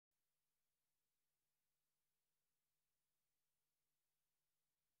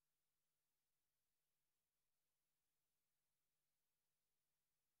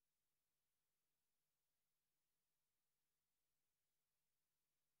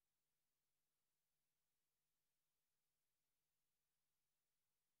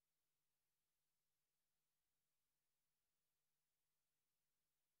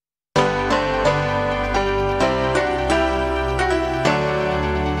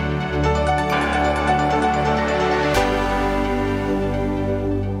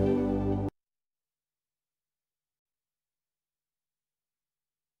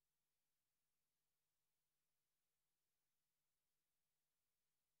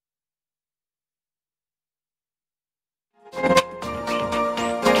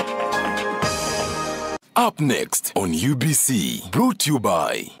Up next on UBC, brought to you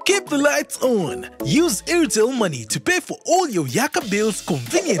by... Keep the lights on. Use Airtel Money to pay for all your Yaka bills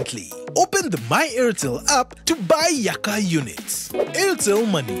conveniently. Open the My Airtel app to buy Yaka units. Airtel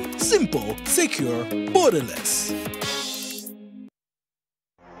Money. Simple, secure, borderless.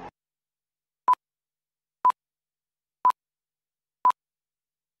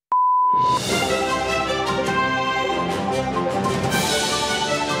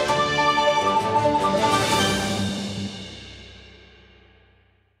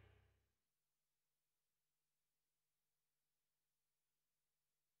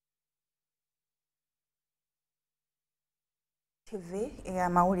 TV ya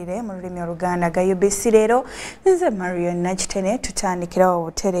mawulire mu lulimi oluganda ga UBC leero nze Marion Nakitene tutandikira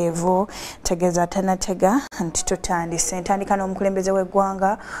obutereevu tegeza tanatega nti tutandise ntandika n'omukulembeze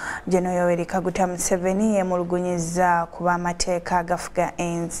w'eggwanga General Yoweri Kaguta Museveni yemulugunyiza kuba amateeka agafuga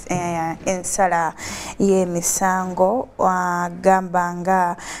ensala y'emisango agamba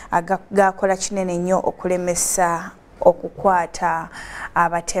nga gakola kinene nnyo okulemesa okukwata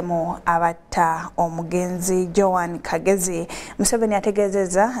abatemu abatta omugenzi Joan Kagezi. Museveni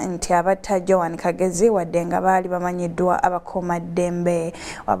ategezeza nti abatta Joan Kagezi wadde nga baali bamanyiddwa abakuumaddembe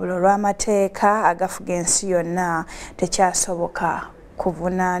wabula olw'amateeka agafuga ensi yonna tekyasoboka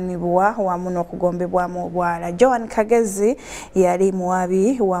kuvunaanibwa wamu n'okugombebwamu obwala. Joan Kagezi yali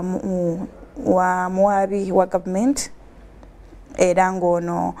muwabi wa gavumenti era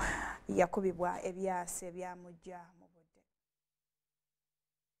ng'ono yakubibwa ebyasi ebyamujja mu budde.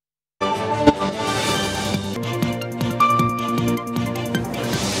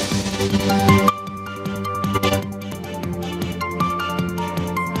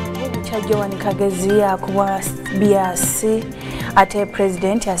 Joan Kagezi akubwa byasi ate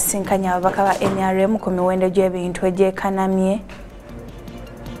president asinkanya ababaka ba NRM ku miwendo gy'ebintu egyekanamye.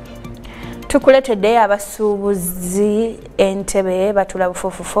 Tukuletedde abasuubuzi Entebbe batula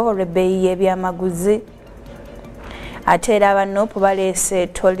bufufufo olw'ebbeeyi y'ebyamaguzi. Ate era abanupu baleese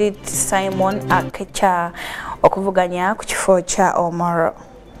Tolit Simon Akecha okuvuganya ku kifo kya Omoro.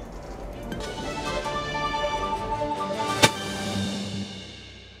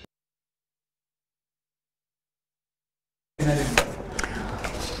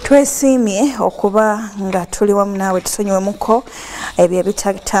 Twesiimye okuba nga tuli wamu naawe tusonyiwemuko ebyo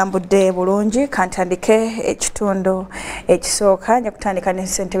ebitatambudde bulungi. Kantandike ekitundu ekisooka nja kutandika ne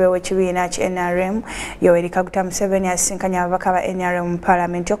ssentebe w'ekibiina ki NRM Yoweri Kaguta Museveni asinkanya ababaka ba NRM mu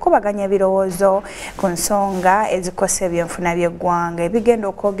paalamenti okubaganya ebirowoozo ku nsonga ezikosa ebyenfuna by'eggwanga ebigenda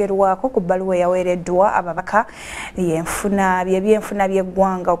okwogerwako ku bbaluwa eyaweereddwa ababaka by'ebyenfuna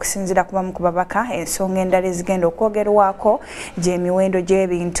by'eggwanga okusinziira ku bamu ku babaka. Ensonga endala ezigenda okwogerwako gy'emiwendo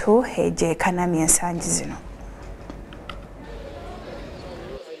gy'ebintu egyekanamye ensangi zino.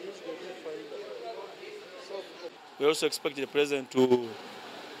 We also expect the president to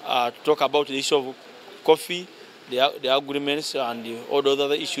talk about the issue of coffee, the agreements and all those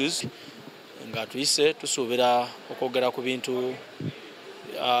other issues. Nga tuise tusuubira okwogera ku bintu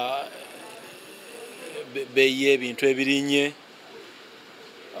beeyi y'ebintu ebirinnye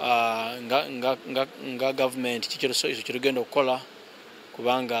nga government kitugenda okukola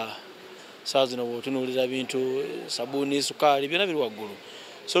kubanga saa zino bw'otunuulira bintu sabuuni sukaali byonna biri waggulu.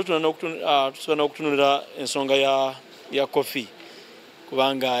 So tusobola okutunuulira ensonga ya kofi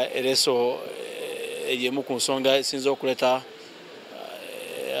kubanga ereso ey'emu ku nsonga esinza okuleeta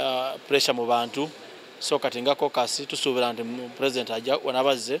pressure mu bantu. So kati nga kokasi tusuubira nti president ajja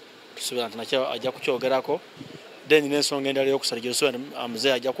wanabazze tusuubira nti nakyo ajja kukyogerako. Then n'ensonga endala y'okusala gyetusuubira nti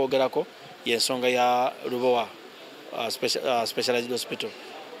muzeeyi ajja kwogerako y'ensonga ya Lubowa specialized hospital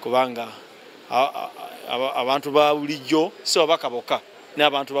kubanga abantu ba bulijjo si babaka bokka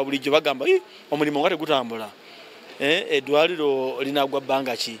n'abantu ba bulijjo bagamba omulimu nga tegutambula. Eddwaliro linagwa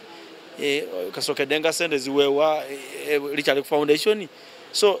bbanga ki kasookedde nga sente ziweewa likyali ku foundation.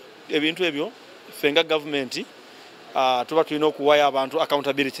 So ebintu ebyo ffe nga gavumenti tuba tulina okuwaayo abantu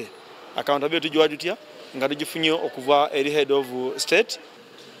accountability gy'owa tutya nga tugifunye okuva eri head of state.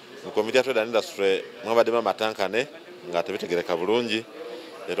 Mu committee ya trade and industry mwabaddemu amatankane nga tebitegereka bulungi.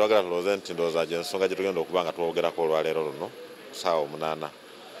 Twagala tulowooze nti ndowooza gy'ensonga gye tugenda okuba nga twogerako olwaleero luno ssaawa 8.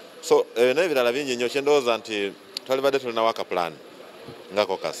 So n'ebirala bingi nnyo kye ndowooza nti twalibadde tulina waka plan nga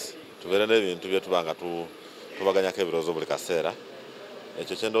kokasi tubeere n'ebintu bye tuba nga tubaganyako ebirowoozo buli kaseera.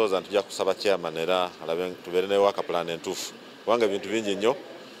 Ekyo kye ndowooza nti tujja kusaba chairman era alabe tubeere ne waka plan entuufu kubanga ebintu bingi nnyo.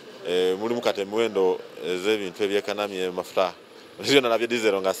 Mulimu kati emiwendo ez'ebintu ebyekanamye mafuta zyo nalabye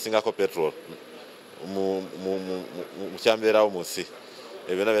diesel nga singako petrol mu kyambeerawo mu nsi.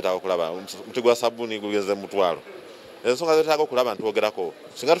 Ebyonna byetaaga okulaba omuti gwa sabbuuni gugenze mu 2000. Ensonga zetaaga okulaba nti twogerako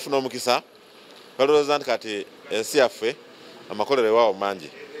singa tufuna omukisa balowooza nti kati ensi yaffe amakolero waawo mangi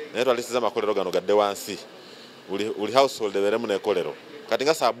naye twalisiza amakolero gano gadde wansi buli household ebeeremu n'ekolero kati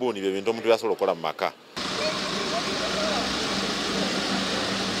nga sabbuuni bye bintu omuntu byasobola okukola mu maka.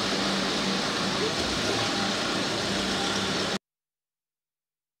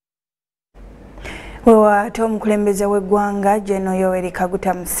 Wewaate omukulembeze w'eggwanga General Yoweri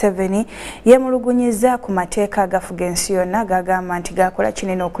Kaguta Museveni yemulugunyiza ku mateeka agafuga ensi yonna gagamba nti gakola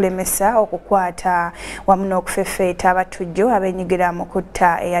kinene okulemesa okukwata wamu n'okufefeeta abatujju abenyigira mu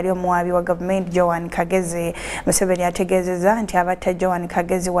kutta eyali omuwaabi wa gavumenti Joan Kagezi. Museveni ategeezezza nti abatta Joan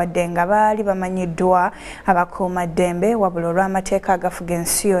Kagezi wadde nga baali bamanyiddwa abakuumaddembe wabula olw'amateeka agafuga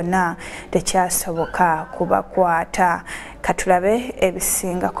ensi yonna tekyasoboka kubakwata. Katulabe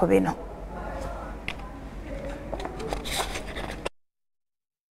ebisinga ku bino.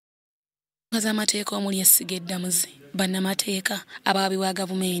 Amateeka omuli essiga eddamuzi bannamateeka abaabi wa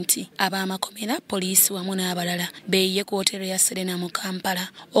gavumenti ab'amakomera poliisi wamu n'abalala beeyiye ku wooteero ya Serena mu Kampala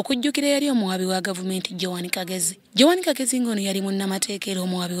okujjukira yali omuwaabi wa gavumenti Joan Kagezi. Joan Kagezi ng'ono yali munnamateeka era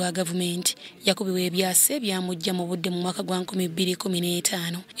omuwaabi wa gavumenti yakubibwa ebyasa ebyamujja mu budde mu mwaka gwa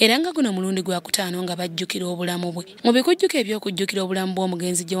 2015 era nga guno mulundi gwa kutaano nga bajjukira obulamu bwe. Mu bikujjuko eby'okujjukira obulamu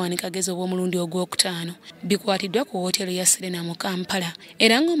bw'omugenzi Joan Kagezi obw'omulundi ogwokutaano bikwatiddwa ku wooteero ya Serena mu Kampala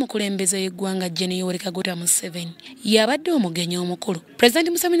era ng'omukulembeze w'eggwanga General Yoweri Kaguta Museveni yabadde omugenyi omukulu.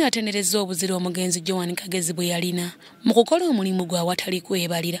 Pulezidenti Museveni atenderezza obuzira omugenzi Joan Kagezi bwe yalina mu kukola omulimu gwe awatali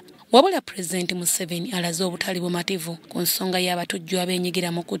kwebalira. Wabula Pulezidenti Museveni alaze obutali bumativu ku nsonga y'abatujju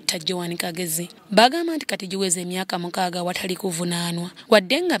abeenyigira mu kutta Joan Kagezi. Bagamba nti kati giweze emyaka 6 awatali kuvunaanwa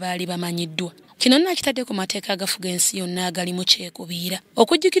wadde nga baali bamanyiddwa. Kino nakitadde ku mateeka agafuga ensi yonna agali mu kyekubiira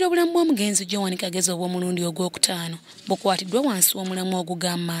okujjukira obulamu bw'omugenzi Joan Kagezi obw'omulundi ogwokutaano bukwatiddwa wansi w'omulamwa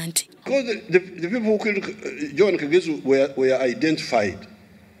ogugamba nti the people who killed Joan Kagezi were identified.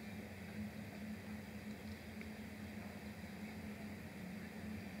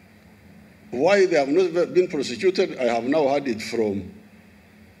 Why they have not been prosecuted, I have now heard it from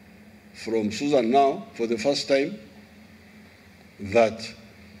Susan now for the first time, that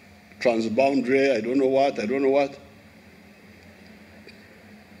transboundary, I don't know what.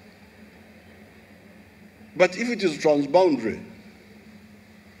 But if it is transboundary,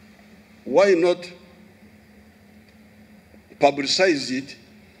 why not publicize it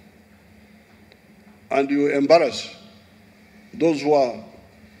and you embarrass those who are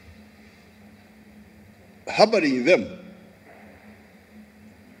harboring them?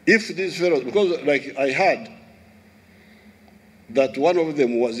 If these fellows, because like I heard that one of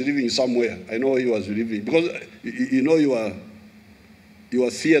them was living somewhere. I know he was living, because you know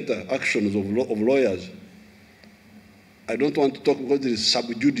your theater actions of lawyers. I don't want to talk because there is sub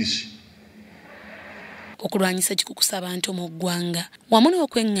judice. Okulwanyisa kikukusa abantu mu ggwanga wamu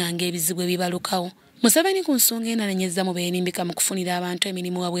n'okwenganga ebizibu ebibalukawo. Museveni ku nsonga enanenyezza mu beerimbika mu kufunira abantu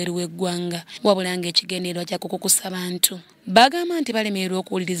emirimu wabweru w'eggwanga wabula ng'ekigendererwa kya kukukusa abantu. Bagamba nti balemererwa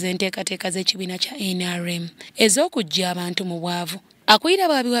okuwuliriza enteekateeka z'ekibiina kya NRM ez'okuggya abantu mu bwavu. Akulira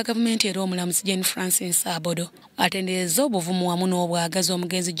abaabi wa gavumenti era omulamuzi Jane Francis Abodo atenderezza obuvumu wamu n'obwagazi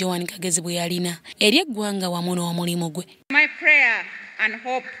omugenzi Joan Kagezi bwe yalina eri eggwanga wamu n'omulimu gwe. My prayer and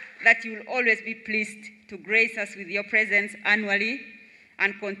hope that you will always be pleased to grace us with your presence annually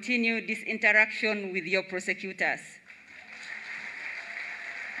and continue this interaction with your prosecutors.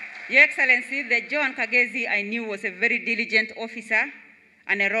 Your Excellency, the Joan Kagezi I knew was a very diligent officer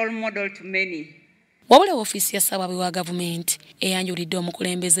and a role model to many. Wabula ofiisi ya ssabaabi wa gavumenti eyanjulidde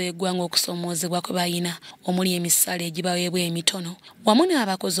omukulembeze w'eggwanga okusomoozebwa kwe bayina omuli emisaala egibaweebwa emitono wamu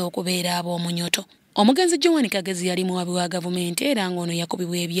n'abakozi okubeera ab'omunyoto. Omugenzi Joan Kagezi yali muwaabi wa gavumenti era ng'ono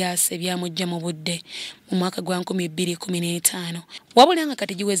yakubibwa ebyasa ebyamujja mu budde mu mwaka gwa 2015 wabula nga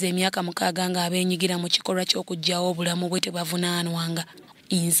kati giweze emyaka 6 nga abeenyigira mu kikolwa ky'okuggyawo obulamu bwe tebavunaanwanga.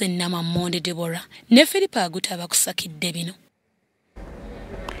 Nze Nama Monde Deborah ne Philippa Aguta bakusakidde bino.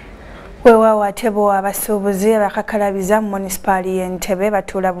 Weewaawo ate bo abasuubuzi abakakalabiza mu munisipaali y'Entebbe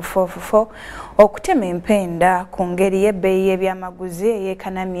batuula bufoofufo okutema empenda ku ngeri y'ebbeeyi y'ebyamaguzi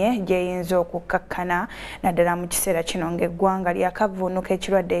eyeekanamye gy'eyinza okukkakkana naddala mu kiseera kino ng'eggwanga lyakavvuunuka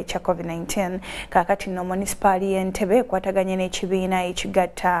ekirwadde ekya COVID-19. Kaakati nno munisipaali y'Entebbe ekwataganye n'ekibiina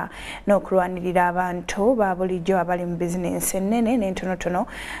ekigatta n'okulwanirira abantu ba bulijjo abali mu bizinensi ennene n'entonotono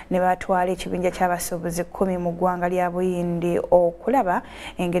ne batwala ekibinja ky'abasuubuzi 10 mu ggwanga lya Buyindi okulaba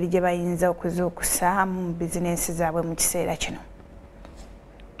engeri gye bayinza okuzuukusa mu bizinensi zaabwe mu kiseera kino.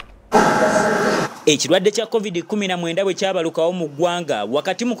 Ekirwadde kya COVID-19 bwe kyabalukawo mu ggwanga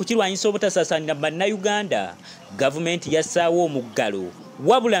wakati mu kukirwanyisa obutasaasaanira bannayuganda, gavumenti yassaawo omuggalo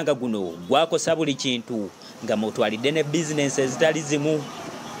wabula nga guno gwakosa buli kintu nga mutwalidde ne bizinensi ezitali zimu.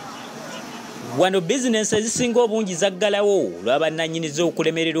 Wano bizinensi ezisinga obungi zaggalawo lw'abannannyiniza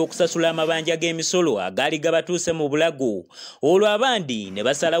okulemererwa okusasula amabanja g'emisolo agaali gabatuuse mu bulago, olwo abandi ne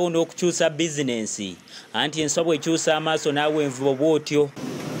basalawo n'okukyusa bizinensi, anti enswa bw'ekyusa amaaso naawe envubo bw'otyo.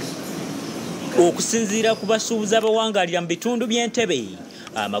 Okusinziira ku basuubuzi abawangalira mu bitundu by'Entebbe,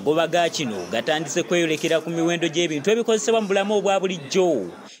 amagoba ga kino gatandise kweyolekera ku miwendo gy'ebintu ebikozesebwa mu bulamu obwa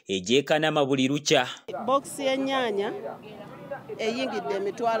bulijjo egyekanama buli lukya. Bokisi y'ennyaanya eyingidde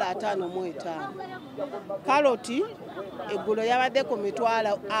emitwalo 55. Karoti eggulo yabadde ku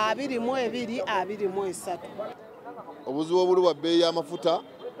mitwalo 22, 23. Obuzibu obuli bwa bbeeyi y'amafuta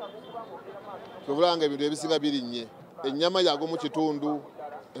tubulanga ebintu ebisinga birinnye. Ennyama yago mu kitundu,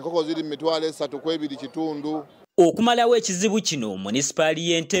 enkoko ziri mu mitwalo 3 ku 2 kitundu. Okumalawo ekizibu kino,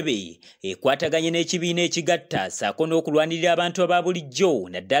 munisipaali y'Entebbe ekwataganye n'ekibiina ekigatta ssaako n'okulwanirira abantu aba bulijjo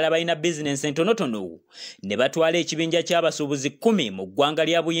naddala balina bizinensi entonotono ne batwala ekibinja ky'abasuubuzi 10 mu ggwanga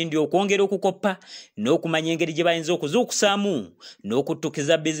lya Buyindi okwongera okukoppa n'okumanya engeri gye bayinza okuzuukusaamu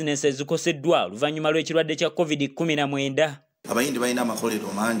n'okuttukiza bizinensi ezikoseddwa oluvannyuma lw'ekirwadde kya COVID-19. Abayindi balina amakolero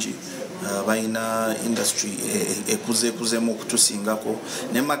mangi, balina industry ekuzemu okutusingako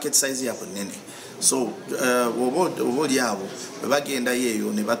ne market size yabwe nnene. So oboli abo bagenda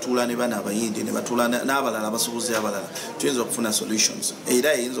yeyo ne batula ne bana abayindi ne batula n'abalala abasuubuzi abalala tuyinza okufuna solutions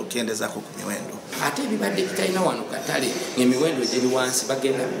era eyinza okukendezako ku miwendo. Ate ebibadde bitalina wano katale emiwendo giri wansi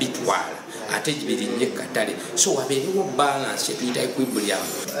bagenda bitwala ate birinnye katale, so wabeerewo balance etuyita equilibrium.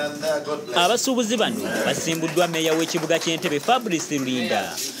 Abasuubuzi bano basimbuddwa meeya w'ekibuga ky'Entebbe Fabrice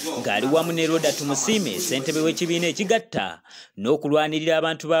Lulinda ng'ali wamu ne Roda Tumusiime ssentebe w'ekibiina ekigatta n'okulwanirira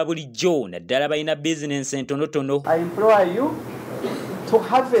abantu ba bulijjo naddala balina bizinensi entonotono. I implore you to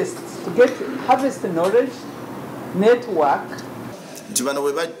harvest knowledge, network. Nti bano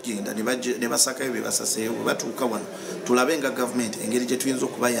bwe bagenda ne basakayo bye basaseeyo bwe batuuka wano tulabe nga gavumenti engeri gye tuyinza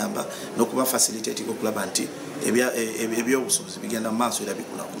okubayamba n'okuba facilitate okulaba nti ebyobusuubuzi bigenda mu maaso era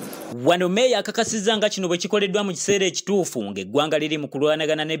bikulaakulana. Wano meeya akakasizza nga kino bwe kikoleddwa mu kiseera ekituufu ng'eggwanga liri mu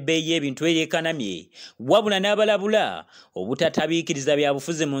kulwanagana n'ebbeeyi y'ebintu eryekanamye wabula n'abalabula obutatabiikiriza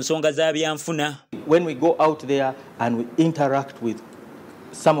byabufuzi mu nsonga za byanfuna. When we go out there and we interact with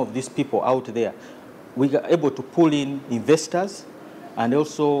some of these people out there, we are able to pull in investors and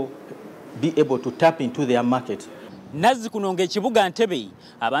also be able to tap into their market. Nazzikuno ng'ekibuga Ntebbe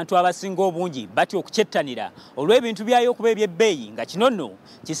abantu abasinga obungi batya okukyettanira olw'ebintu byayo okuba eby'ebbeeyi nga kino nno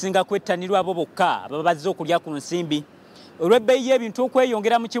kisinga kwettanirwa abo bokka ababa bazze okulya ku nsimbi. Olw'ebbeeyi y'ebintu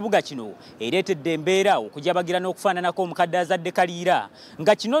okweyongera mu kibuga kino ereetedde embeera okujabagira n'okufaananako omukadde azadde kaliira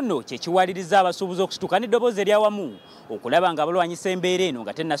nga kino nno kye kiwaliriza abasuubuzi okusituka n'eddoboozi ery'awamu okulaba nga balwanyisa embeera eno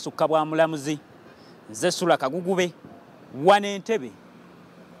nga tennasukka bwa mulamuzi. Nze Sula Kagugube, wano Entebbe.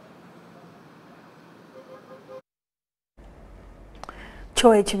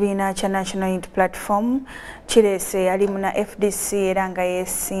 Kyo ekibiina kya National Unity Platform kireese alimu na FDC era nga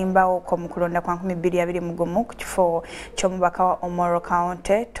yeesimbawo mu kulonda kwa 2021 ku kifo ky'omubaka wa Omoro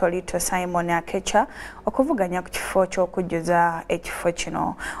County Tolito Simon Akecha okuvuganya ku kifo ky'okujjuza ekifo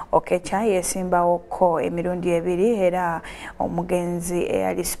kino. Okecha yeesimbawoko emirundi 2 era omugenzi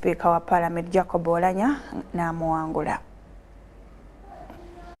eyali Speaker wa Parliament Jacob Olanya n'amuwangula.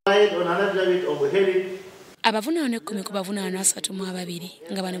 Abavunaano 10 ku bavunaano 32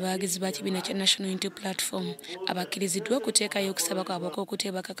 nga bano bawagizi ba kibiina kya National Unity Platform abakkiriziddwa okuteekayo okusaba kwabwe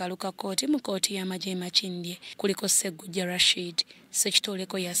okw'okuteeba kakalu ka kkooti mu kkooti y'amagye Makindye kuliko Sseggujja Rashid,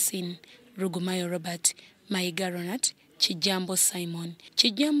 Ssekitoleko Yasin, Rugumayo Robert, Mayiga Ronald, Kijambo Simon,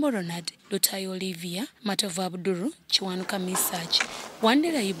 Kijambo Ronald, Lutayo Olivia, Matovu Abduru, Kiwanuka Misach,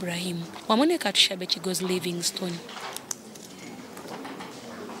 Wandera Ibrahim, wamu ne Katushabe Kigozi Livingstone.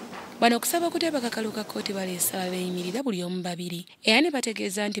 Bano okusaba okuteeba kakalu ka kkooti baleese abeeyimirira buli omu 2 era ne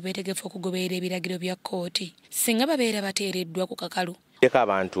bategeeza nti beetegefu okugoberera ebiragiro bya kkooti singa babeera bateereddwa ku kakalu.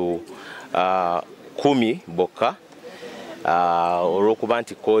 Abantu 10 bokka olw'okuba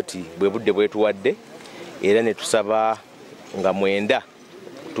nti kkooti bwe budde bwetuwadde era ne tusaba nga 9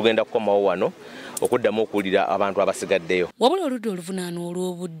 tugenda kukomawo wano okuddamu okuwulira abantu abasigaddeyo. Wabula oludda oluvunaano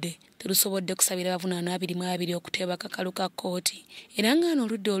olw'obudde terusobodde kusabira abavunaano 22 okuteeba kakalu ka kkooti era ng'ano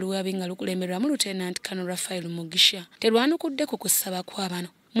oludda oluwabi nga lukulemberwamu Lieutenant Colonel Rafael Mugisha terwanukudde ku kusaba kwa bano.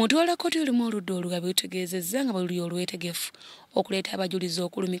 Mutwala kkooti olumu oludda oluwabi lutegeezezza nga bwe luli olwetegefu okuleeta abajulizi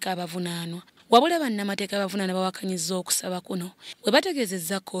okulumika abavunaanwa wabula bannamateeka bavunaana bawakanyizza okusaba kuno bwe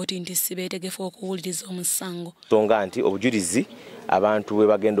bategeezezza kkooti nti si beetegefu okuwuliriza omusango. Nsonga nti obujulizi abantu bwe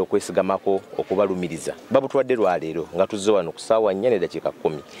bagenda okwesigamako okubalumiriza babutwadde lwaleero nga tuzze wano ku ssaawa 4 n'eddakiika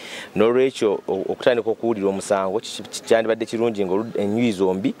 10. N'olwekyo okutandika okuwulira omusango kyandibadde kirungi ng'ennyuyi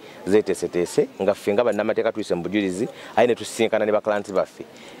zombi zeeteeseteese nga ffe nga bannamateeka tuyise mu bujulizi aye ne tusisinkana ne bakalanti baffe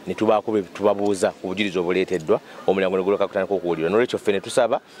ne tubaako bye tubabuuza ku bujulizi obuleeteddwa omulango ne guleka kutandika okuwulira. N'olwekyo ffe ne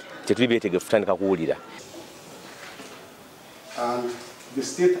tusaba tetuli beetegefu kutandika kuwulira. And the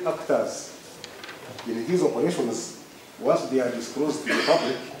state actors in these operations, once they are disclosed to the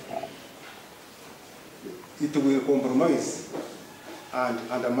public, it will compromise and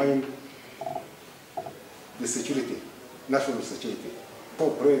undermine the security, national security. I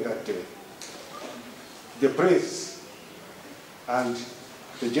pray that the press and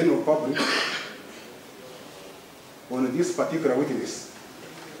the general public on this particular witness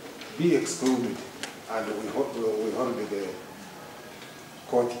be excluded and we hold the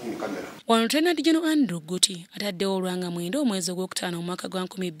court in camera. Wano Lieutenant General Andrew Guti ataddewo olwanga mwenda omwezi ogwokutaano mu mwaka gwa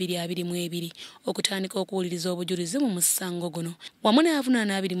 2022 okutandika okuwuliriza obujulizi mu musango guno wamu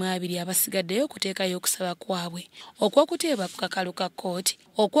n'abavunaana 22 abasigaddeyo okuteekayo okusaba kwabwe okwokuteebwa ku kakalu ka kkooti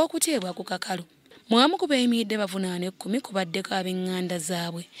okwokuteebwa ku kakalu. Mwamu ku beeyimiridde bavunaana 10 kubaddeko ab'eŋŋanda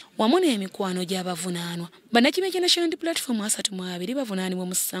zaabwe wamu n'emikwano gy'abavunaanwa. Bannakibinja National Platform 32 bavunaanibwa mu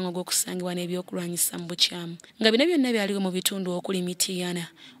musango gw'okusangibwa n'ebyokulwanyisa mu bukyamu nga bino byonna byaliwo mu bitundu okuli Mityana,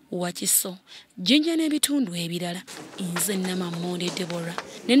 Wakiso, Jinja n'ebitundu ebirala. Nze Namammonde Deborah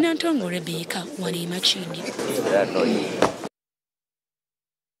ne Nantongo Rebecca wano e Makindi.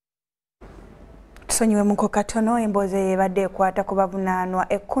 Tusonyiwe muko katono emboozi ebadde ekwata ku bavunaanwa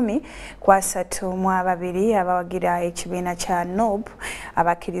 10 abawagira ekibiina kya NOB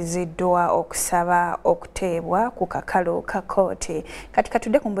abakkiriziddwa okusaba okuteebwa ku kakalu ka kkooti. Kati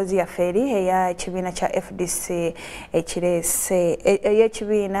katudde ku mboozi yaffe eri eya ekibiina kya FDC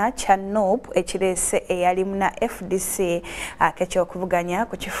ekibiina kya NOB ekireese eyalimu na FDC akekyokuvuganya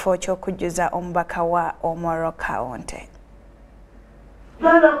ku kifo ky'okujjuza omubaka wa Omoro County.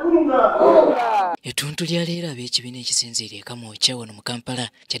 Etuntu lya leero ab'ekibiina ekisinziira eka Mwokya wano mu Kampala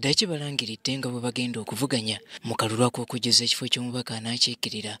kyaddaaki kibalangiridde nga bwe bagenda okuvuganya mu kalulu ak'okujjuza ekifo ky'omubaka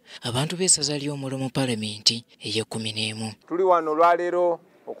anaakiikirira abantu b'essaza ly'Omoro mu Paalamenti ey'e11. Tuli wano olwaleero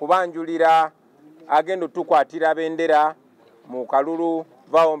okubanjulira agenda otukwatira bendera mu kalulu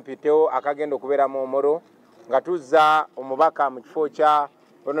vawompitewo akagenda okubeera mu Omoro nga tuzza omubaka mu kifo kya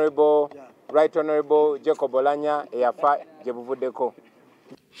Right Honorable Jacob Olanya eyafa gye buvuddeko.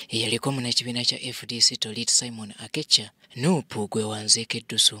 Eyaliko munnakibiina kya FDC Tolit Simon Akecha Nuupu gwe wanzeeko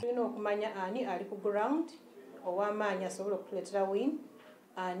eddusu. Tulina okumanya ani ali ku ground ow'amaanyi asobola okutuleetera win,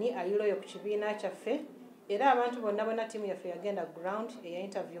 ani ali loyo ku kibiina kyaffe, era abantu bonna ttiimu yaffe yagenda ground eya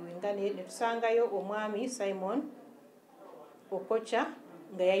interviewinga ne tusangayo omwami Simon Okocha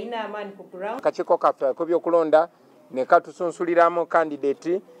nga yalina amaanyi ku ground. Akakiiko kaffe ak'ebyokulonda ne katusunsuliramu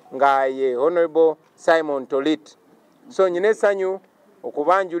candidate nga ye Honorable Simon Tolit. So nyina essanyu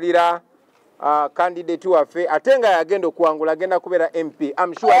okubanjulira candidate waffe ate nga yagenda okuwangula agenda kubeera MP.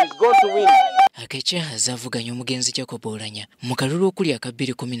 I'm sure he's going to win. Akecha azavuganya omugenzi Jacob Olanya mu kalulu okuli aka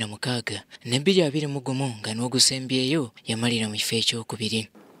 2016 ne 2021 nga n'ogusembyeyo yamalira mu kifo ekyokubiri.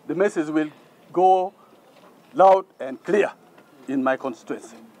 The message will go loud and clear in my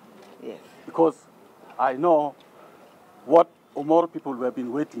constituency. Yes. Because I know what Omoro people have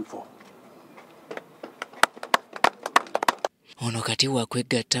been waiting for. Ono kati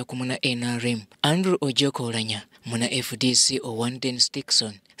wakwegatta ku muna NRM Andrew Ojoko Olanya muna FDC Owanden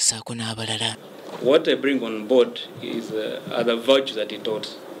Stickson saako n'abalala. What I bring on board is other virtues that he taught.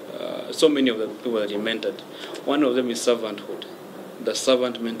 So many of the people that he mentored. One of them is servanthood, the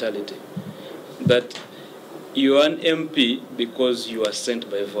servant mentality. That you are an MP because you are sent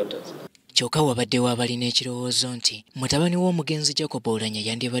by voters. Kyokka wabaddewo abalina ekirowoozo nti mutabani w'omugenzi Jacob Olanya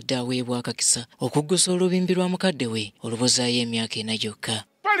yandibadde aweebwa akakisa okuggusa olubimbi lwa mukadde we olubuzaayo emyaka 4 gyokka.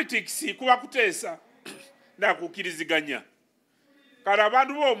 Politics kuba kuteesa nakukkiriziganya. Kale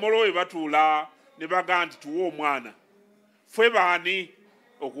abantu b'Omoro we batuula ne baga nti tuwe omwana. Ffe baani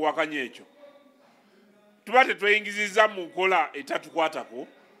okuwakanya ekyo. Tuba tetweyingizizza mu nkola etatukwatako.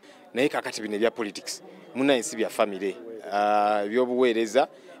 Naye kakati bino ebya politics munnansi bya famire ebyobuweereza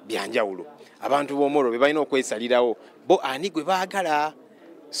byanjawulo. Abantu b'Omoro be balina okwesalirawo bo ani gwe baagala.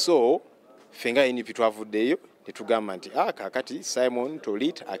 So ffe nga NP twavuddeyo ne tugamba nti kakati Simon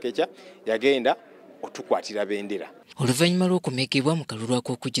Tolit Akecha yagenda otukwatira bendera. Oluvannyuma lw'okumegebwa mu kalulu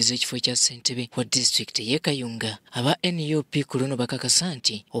ak'okujjuza ekifo kya ssentebe wa disitulikiti y'e Kayunga aba NUP ku luno bakakasa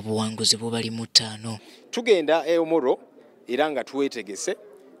nti obuwanguzi bubali mu 5. Tugenda e Omoro era nga tuweetegese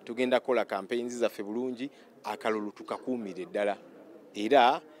tugenda kola campaigns zaffe bulungi akalulu tukakuumira eddala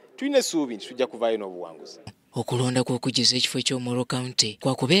era tulina essuubi nti tujja kuvaayo n'obuwanguzi. Okulonda kw'okujjuza ekifo ky'Omoro County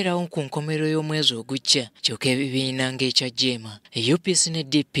kwakubeerawo ku nkomerero y'omwezi ogujja kyokka ebibiina ng'ekya Jema, UPC ne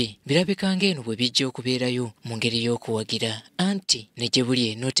DP birabika ng'eno bwe bijja okubeerayo mu ngeri y'okuwagira anti ne gye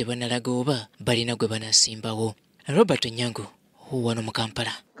buli eno tebanalaga oba balina gwe banasimbawo. Robert Onyango wano mu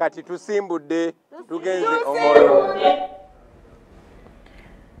Kampala. Kati tusimbudde tugenze Omoro.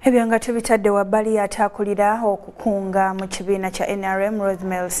 Ebyo nga tubitadde wabbali ataakulira okukunga mu kibiina kya NRM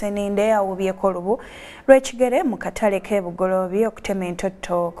Rosemary Seninde awubyeko olubu lw'ekigere mu katale k'ebugoloobi okutema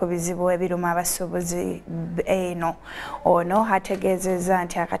entotto ku bizibu ebiruma abasuubuzi eno. Ono ategeezezza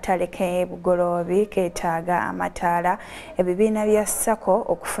nti akatale k'ebugoloobi keetaaga amataala, ebibiina bya SACCO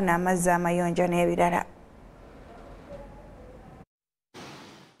okufuna amazzi amayonjo n'ebirala.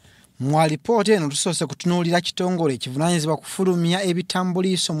 Mu alipoota eno tusoose kutunuulira kitongole ekivunaanyizibwa kufulumya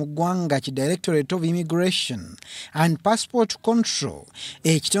ebitambuliiso mu ggwanga ki Directorate of Immigration and Passport Control.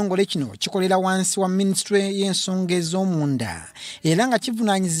 Ekitongole kino kikolera wansi wa Ministry y'ensonga ez'omunda era nga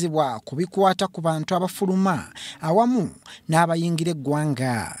kivunaanyizibwa ku bikwata ku bantu abafuluma awamu n'abayingira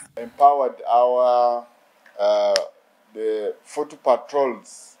eggwanga. Empowered our the foot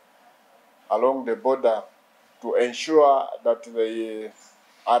patrols along the border to ensure that they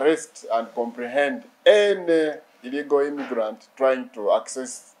arrest and comprehend any illegal immigrant trying to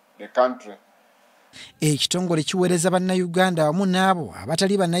access the country. Ekitongole kiweereza bannayuganda wamu n'abo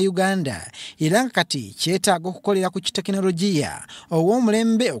abatali bannayuganda era nga kati kyetaaga okukolera ku kitekinologiya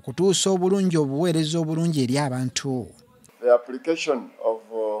ow'omulembe okutuusa obulungi obuweereza obulungi eri abantu. The application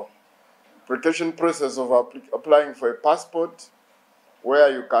process of applying for a passport where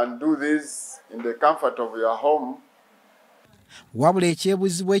you can do this in the comfort of your home. Wabula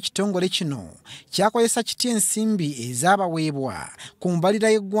ekyebuuzibwa ekitongole kino kyakozesa kitya ensimbi ezaabaweebwa ku mbalira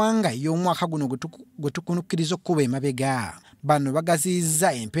y'eggwanga y'omwaka guno gwe tukunukkiriza okkuba emabega. Bano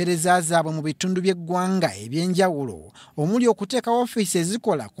bagaziyizza empeereza zaabwe mu bitundu by'eggwanga eby'enjawulo omuli okuteekawo ofiisi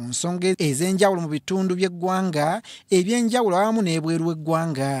ezikola ku nsonga ez'enjawulo mu bitundu by'eggwanga eby'enjawulo awamu n'ebweru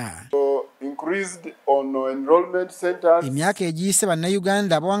w'eggwanga. Emyaka egiyise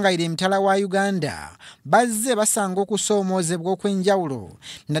bannayuganda abawangayira emitala wa Uganda bazze basanga okusoomoozebwa okw'enjawulo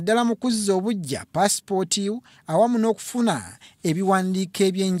naddala mu kuzza obujja paasipooti awamu n'okufuna ebiwandiiko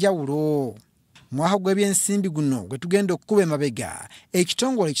eby'enjawulo. Mwaka gw'ebyensimbi guno gwe tugenda okukuba emabega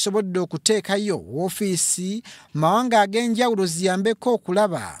ekitongole kisobodde okuteekayo woofiisi mawanga ag'enjawulo ziyambeko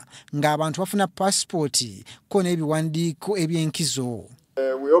okulaba ng'abantu bafuna paasipooti ko n'ebiwandiiko eby'enkizo.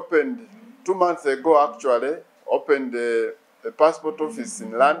 We opened 2 months ago, actually, opened a passport office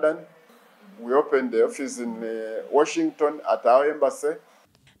in London. We opened the office in Washington at our embassy.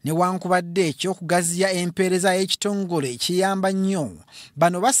 Newankubadde ekyokugaziya empeereza y'ekitongole ekiyamba nnyo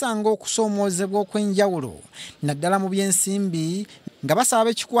bano basanga okusoomoozebwa okw'enjawulo naddala mu byensimbi nga basaba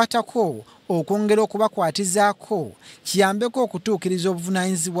bekikwatako okwongera okubakwatizaako kiyambeko okutuukiriza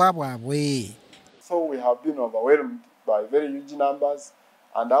obuvunaanyizibwa bwabwe. So we have been overwhelmed by very huge numbers.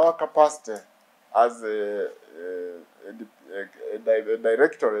 And our capacity as a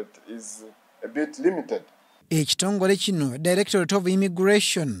directorate is a bit limited. Ekitongole kino Directorate of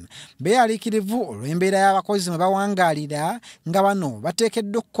Immigration beeyaliikirivu olw'embeera y'abakozi mwe bawangaalira nga bano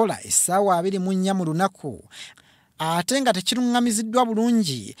bateekeddwa okukola essaawa 24 mu lunaku ate nga tekiruŋŋamiziddwa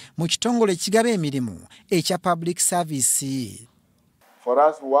bulungi mu kitongole ekigaba emirimu ekya Public Service. For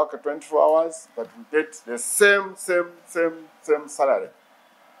us we work 24 hours but we get the same salary.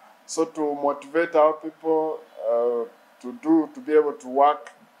 So to motivate our people to be able to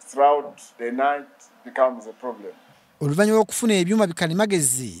work throughout the night becomes a problem. Oluvannyuma lw'okufuna ebyuma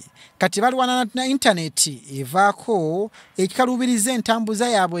bikalimagezi kati balwana na intaneti evaako ekikaluubiriza entambuza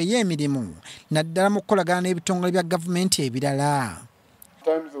yaabwe ey'emirimu naddala mu kukolagana n'ebitongole bya gavumenti ebirala.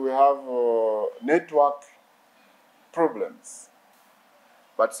 Sometimes we have network problems,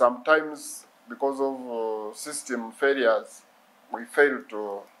 but sometimes because of system failures we fail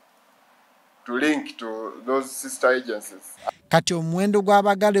to link to those sister agencies. Kati omuwendo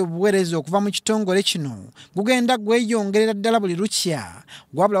gw'abagala obuweereza okuva mu kitongole kino gugenda gweyongerera ddala buli lukya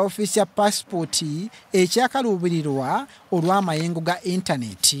wabula ofiisi ya paasipooti ekyakaluubirirwa olw'amayengo ga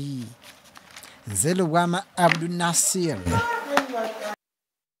intaneti. Nze Lubwama Abdul Nasir.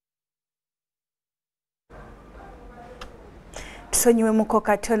 Tusonyiwe muko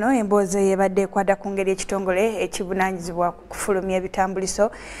katono emboozi yebadde ekwada ku ngeri ekitongole ekivunaanyizibwa kufulumya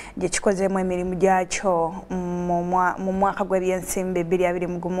ebitambuliso gye kikozeemu emirimu gyakyo mu mwaka gw'ebyensimbi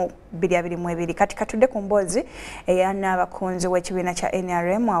 2022. Kati katudde ku mboozi ey'Naabakunzi w'ekibiina kya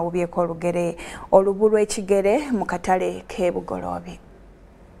NRM awubyeko olugere olubu lw'ekigere mu katale k'ebugoloobi.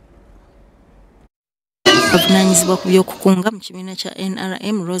 Obuvunaanyizibwa ku by'okukunga mu kibiina kya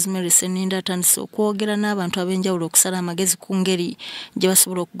NRM Rosemary Seninda atandise okwogera n'abantu ab'enjawulo okusala amagezi ku ngeri gye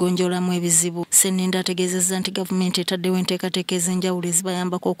basobola okugonjoolamu ebizibu. Seninda ategeezezza nti gavumenti etaddewo enteekateeka ez'enjawulo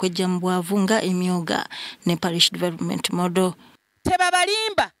ezibayambako okwejja mu bwavu nga emyoga ne parish development model.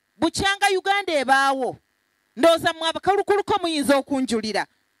 Tebabalimba bukyanga Uganda ebaawo ndowooza mmwe abakalukuluko muyinza okunjulira.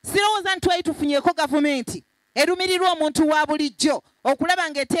 Sirowooza nti twali tufunyeeko gavumenti erumirirwa omuntu wa bulijjo okulaba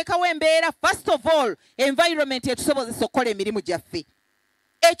ng'eteekawo embeera first of all environment etusobozesa okukola emirimu gyaffe.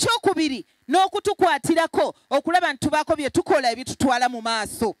 Ekyokubiri n'okutukwatirako okulaba nti tubaako bye tukola ebitutwala mu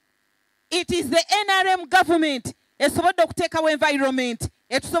maaso. It is the NRM government esobodde okuteekawo environment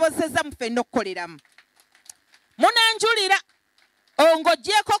etusobozeseza mu ffenna okukoleramu. Munanjulira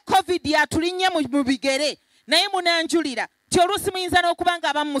ng'oggyeko COVID yatulinnye mu bigere naye munanjulira ti oluusi muyinza n'okuba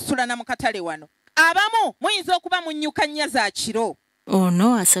ng'abamu musulana mu katale wano. Abamu muyinza okuba munnyuka nnya za kiro.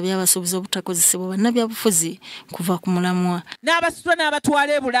 Ono asabye abasuubuzi obutakozesebwa bannabyabufuzi kuva ku mulamwa. N'abasitula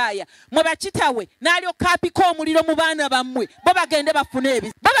n'abatwala e Bulaaya mwe bakitawe n'alyoka apika omuliro mu baana bammwe bo bagende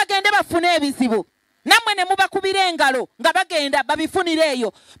bafune ebizibu. Nammwe ne mubakubira engalo nga bagenda babifunire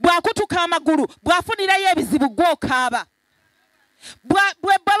eyo. Bwakutuka amagulu bwafunirayo ebizibu gw'okaaba.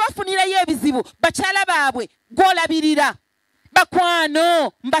 Bwe bafunirayo ebizibu bakyala baabwe gw'olabirira.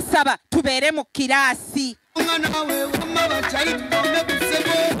 Bakwano mbasaba tubeere mu kiraasi.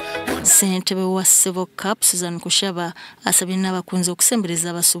 Ssentebe wa Civil Cup Susan Kushaba asabye n'abakunzi okusembereza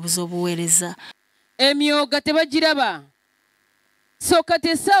abasuubuzi obuweereza. Emyoga tebagiraba. So kati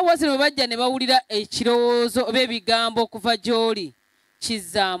essaawa zino bajja ne bawulira ekirowoozo oba ebigambo okuva gy'oli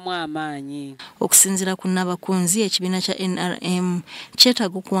kizzaamu amaanyi. Okusinziira ku n'abakunzi ekibiina kya NRM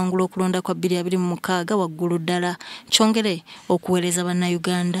kyetaaga okuwangula okulonda kwa 2026 waggulu ddala kyongere okuweereza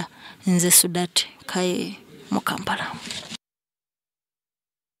bannayuganda. Nze Sudat Kaye mu Kampala.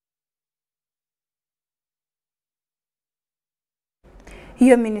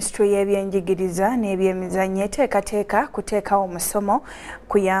 Iyo ministry y'ebyenjigiriza n'ebyemizannyo eteekateeka kuteekawo omusomo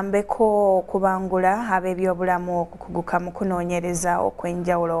kuyambeko okubangula ab'ebyobulamu okukuguka mu kunoonyereza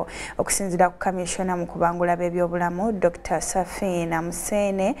okw'enjawulo. Okusinziira ku kamisona mu kubangula ab'ebyobulamu Dr. Safina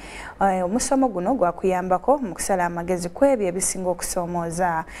Musene, omusomo guno gwakuyambako mu kusala amagezi ku ebyo ebisinga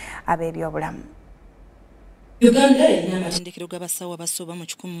okusoomooza ab'ebyobulamu. Uganda erina amatendekero g'abasawo abasoba mu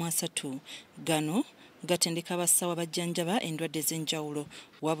 103 gano gatendeka abasawo abajjanjaba endwadde ez'enjawulo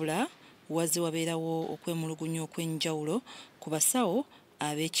wabula wazze wabeerawo okwemulugunya okw'enjawulo ku basawo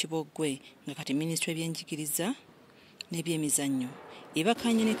ab'ekibogwe nga kati minisitule y'ebyenjigiriza n'ebyemizannyo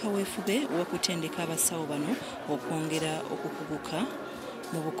ebakanye ne kaweefube w'okutendeka abasawo bano okwongera okukuguka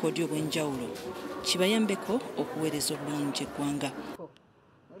mu bukodyo bw'enjawulo kibayambeko okuweereza obulungi eggwanga.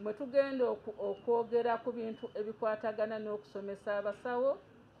 Mwe tugenda okwogera ku bintu ebikwatagana n'okusomesa abasawo,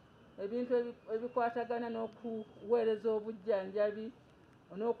 ebintu ebikwatagana n'okuweereza obujjanjabi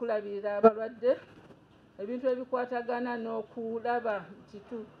n'okulabirira abalwadde, ebintu ebikwatagana n'okulaba nti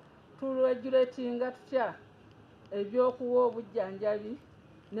tulwejulatinga tutya ebyokuwa obujjanjabi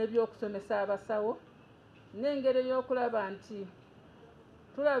n'ebyokusomesa abasawo, n'engeri ey'okulaba nti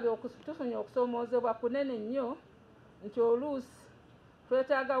tufunye okusoomoozebwa kunene nnyo nti oluusi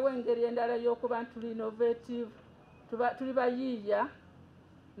twetaagawo engeri endala y'okuba nti tuli innovative, tuli bayiiya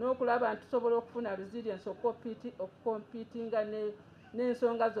n'okulaba nti tusobola okufuna resilience okukompitinga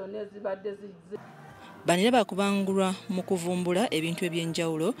n'ensonga zonna ezibadde zizze. Banira bakubangulwa mu kuvumbula ebintu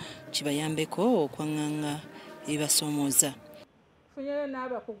eby'enjawulo kibayambeko okwaŋŋaŋŋa ebibasoomooza. Tufunyeyo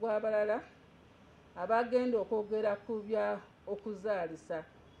n'abakugu abalala abagenda okwogera ku bya okuzaalisa.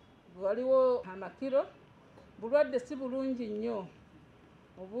 Waliwo amakiro, bulwadde si bulungi nnyo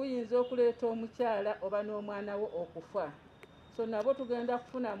obuyinza okuleeta omukyala oba n'omwana wo okufa. So nabo tugenda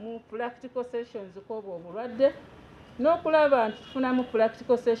kufunamu practical sessions kw'obwo obulwadde n'okulaba nti tufunamu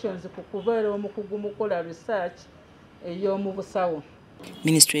practical sessions ku kubeera omukugu mu kukola research ey'omu busawo.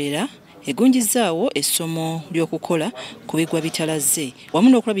 Minisitule era egunjizaawo essomo ly'okukola ku bigwa bitalaze wamu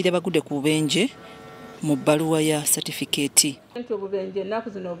n'okulabirira abagudde ku bubenje mu bbaluwa ya satifikeeti. Obubenje ennaku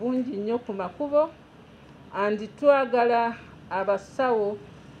zino bungi nnyo ku makubo andi twagala abasawo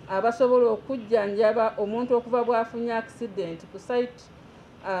abasobola okujjanjaba omuntu okuva bw'afunye accident ku site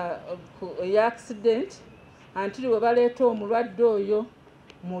ya accident anti we baleeta omulwadde oyo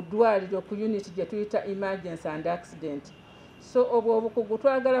mu ddwaliro ku unit gye tuyita emergency and accident. So obwo obukugu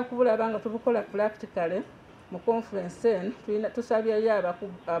twagala kubulaba nga tubukola practically mu conference eno. Tusabyeyo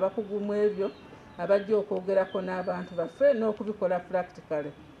abakugu mu ebyo abajja okwogerako n'abantu baffe n'okubikola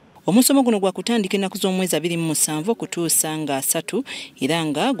practically. Omusomo guno gwakutandika ennaku z'omwezi 27 okutuusa nga 3 era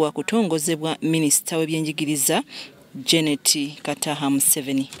nga gwakutongozebwa minisita w'ebyenjigiriza Janet Kataha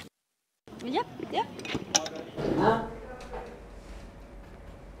Museveni. Yep.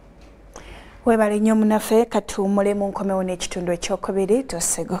 Webale nnyo munaffe katuwummule mu nkomewo n'ekitundu ekyokubiri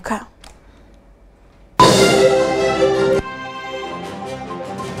tosegoka.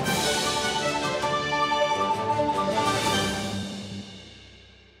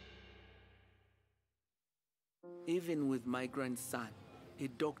 Even with my grandson, a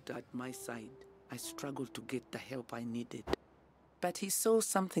doctor at my side, I struggled to get the help I needed. But he saw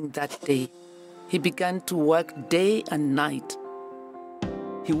something that day. He began to work day and night.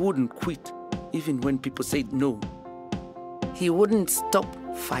 He wouldn't quit, even when people said no. He wouldn't stop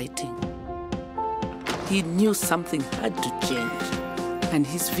fighting. He knew something had to change, and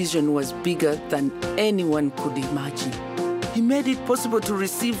his vision was bigger than anyone could imagine. He made it possible to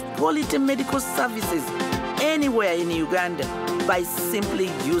receive quality medical services anywhere in Uganda by simply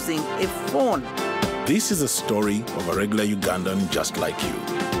using a phone. This is a story of a regular Ugandan just like you,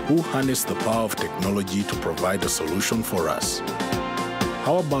 who harnessed the power of technology to provide a solution for us.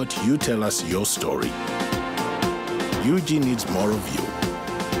 How about you tell us your story? UG needs more of you.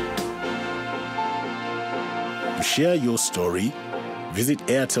 To share your story, visit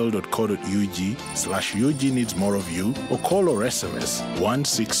airtel.co.ug/UG needs more of you or call or SMS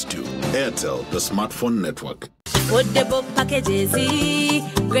 162. Airtel, the smartphone network. Affordable packages,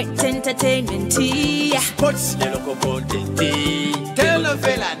 great entertainment, sports, the local content,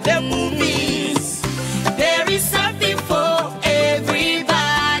 telenovela, the movies. There is something for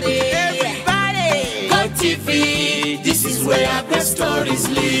everybody. Go TV, this is where the stories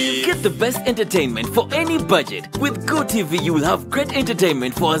live. Get the best entertainment for any budget. With GoTV, you will have great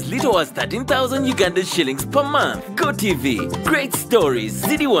entertainment for as little as 13,000 Ugandan shillings per month. GoTV, great stories,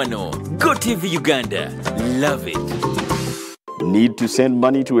 Zidiwano. GoTV Uganda, love it. Need to send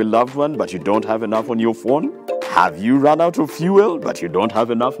money to a loved one but you don't have enough on your phone? Have you run out of fuel but you don't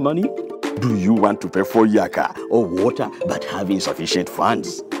have enough money? Do you want to pay for yaka or water but have insufficient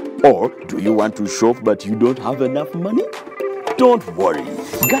funds? Or do you want to shop but you don't have enough money? Don't worry,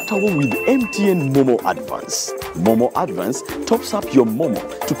 get away with MTN Momo Advance. Momo Advance tops up your Momo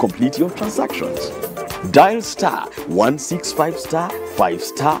to complete your transactions. Dial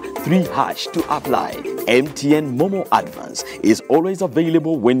 *165*5*3# to apply. MTN Momo Advance is always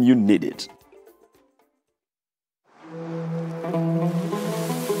available when you need it.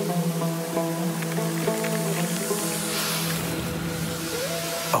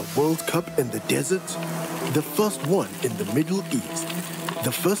 A World Cup in the desert? The first one in the Middle East.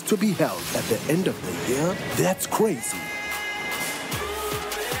 The first to be held at the end of the year? That's crazy.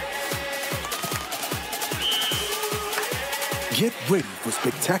 Get ready for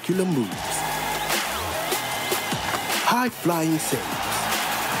spectacular moves, high-flying saves,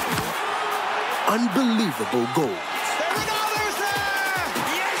 unbelievable goals,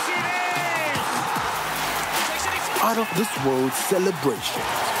 out-of-this-world celebrations.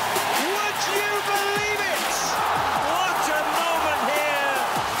 Would you believe it? What a moment here!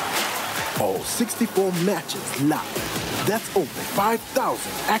 All 64 matches live. That's over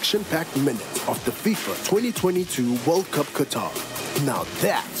 5,000 action-packed minutes of the FIFA 2022 World Cup Qatar. Now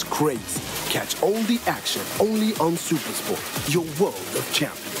that's crazy. Catch all the action only on SuperSport, your world of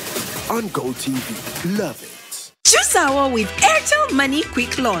champions. On GoTV. Love it. Choose our with Airtel Money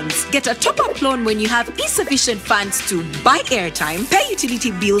Quick Loans. Get a top-up loan when you have insufficient funds to buy airtime, pay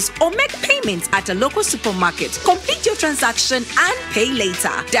utility bills, or make payments at a local supermarket. Complete your transaction and pay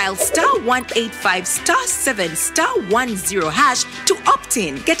later. Dial *185*7*10# to opt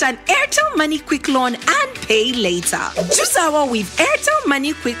in. Get an Airtel Money Quick Loan and pay later. Choose our with Airtel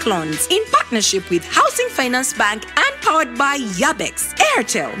Money Quick Loans in partnership with Housing Finance Bank and powered by Yabex.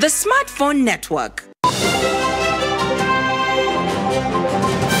 Airtel, the smartphone network.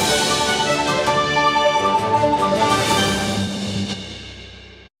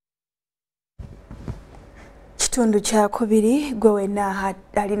 Kitundu kya kubiri gwe wenna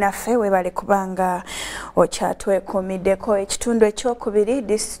ali naffe webale kubanga okyatwekuumiddeko. Ekitundu ekyokubiri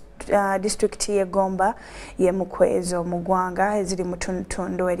disitulikiti y'e Gomba y'emu ku ezo mu ggwanga eziri mu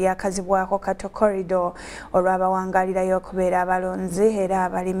tundu eryakazibwako kato corridor olw'abawangalirayo okubeera abalonzi era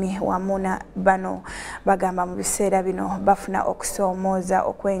abalimi wamu na bano bagamba mu biseera bino bafuna okusoomooza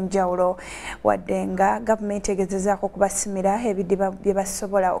okw'enjawulo wadde nga gavumenti egezezaako okubasimira ebidiba bye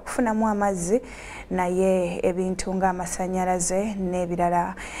basobola okufunamu amazzi naye ebintu ng'amasannyalaze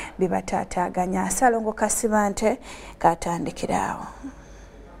n'ebirala bibataataaganya. Salongo Kasibante katandikiraawo.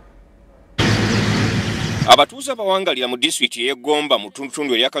 Abatuuze abawangalira mu disitulikiti y'eggomba mu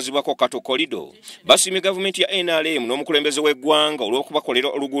ttundutundu eryakazibwako Kato Kolido basimye gavumenti ya NRM n'omukulembeze w'eggwanga olw'okubakolera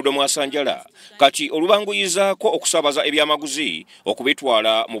oluguudo mwasanjala kati olubanguyizaako okusaabaza ebyamaguzi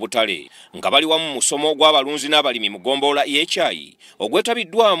okubitwala mu butale nga bali wamu mu musomo gw'abalunzi n'abalimi mu ggombolola y'ekyayi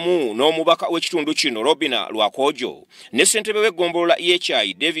ogwetabiddwamu n'omubaka w'ekitundu kino Robina Lwakojo ne ssentebe w'eggombolola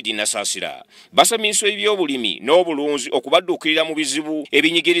y'ekyayi David Nasaasira basamiise eby'obulimi n'obulunzi okubadduukirira mu bizibu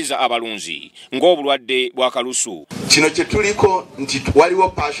ebinyigiriza abalunzi ng'obulwadde bwakalusu. Kino kye tuliko nti waliwo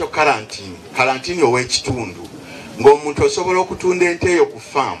partial quarantine ow'ekitundu ng'omuntu osobola okutunda ente eyo ku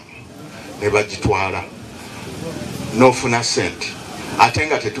faamu ne bagitwala n'ofuna ssente ate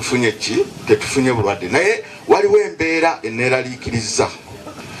nga tetufunye bulwadde naye waliwo embeera eneeraliikiriza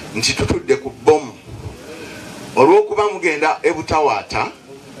nti tutudde ku bbomu olw'okuba mugenda ebutawaata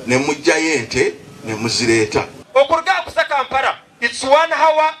ne mujjayo ente ne muzireeta okuruga kusa Kampala it's 1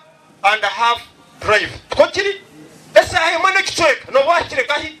 hour and a half drive kokiri esaha emwe nekitweka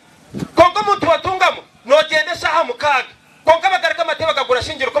nobwakirekahi konka muntu watungamo nogenda esaha mukaaga konka bagarika amateba gagura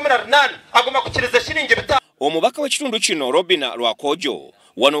shingi 18 aguma kukiriza shiringi 5. Omubaka w'ekitundu kino Robina Lwakojo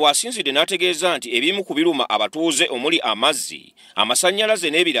wano wasinzidde n'ategeeza nti ebimu ku biruma abatuuze omuli amazzi amasannyalaze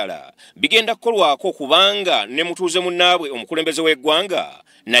n'ebirala bigenda kukolwako kubanga ne mutuuze munnaabwe omukulembeze w'eggwanga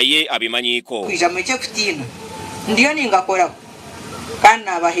naye abimanyiiko. Kwijamwekye kutina ndiyo ningakola kandi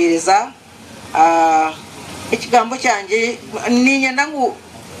nabaheereza ekigambo kyange ninyenda ngu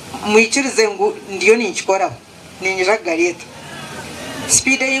mwikirize ngu ndiyo ninkikoraho ninyiraggaleta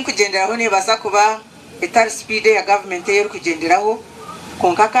speed eyinkugenderaho nebasa kuba etari speed ya government eri kugenderaho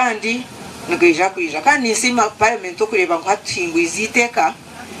konka kandi nigeija kwija kandi ninsima parliament okureba ngu hatuhingwiza iteeka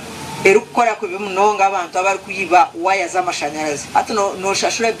eri kukora kubi munonga abantu abari kuyiba waya z'amashanyarazi hati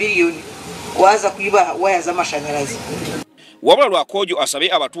noshashura biliyoni waza kuyiba waya z'amashanyarazi. Wabula Lwakojo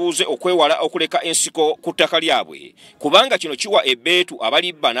asabye abatuuze okwewala okuleka ensiko ku ttaka lyabwe kubanga kino kiwa ebbeetu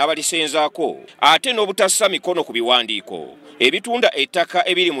abalibba n'abalisenzaako ate n'obutassa mikono ku biwandiiko ebitunda ettaka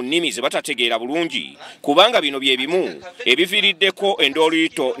ebiri mu nnimi ze batategeera bulungi kubanga bino bye bimu ebiviiriddeko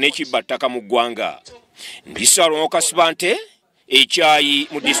endooliito n'ekibbattaka mu ggwanga. Ndi Salongo Kasibante, ekyayi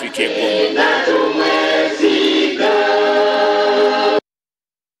mu disitulikiti y'Egomba.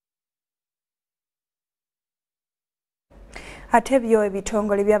 Ate byo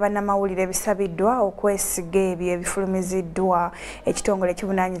ebitongole by'abannamawulire bisabiddwa okwesiga ebyo ebifulumiziddwa ekitongole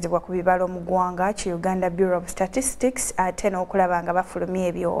kivunaanyizibwa ku bibalo mu ggwanga ki Uganda Bureau of Statistics ate n'okulaba nga bafulumya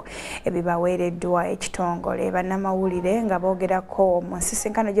ebyo ebibaweereddwa ekitongole. Bannamawulire nga boogerako mu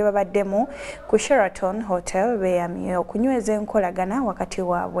nsisinkano gye babaddemu ku Sheraton Hotel beeyamye okunyweza enkolagana wakati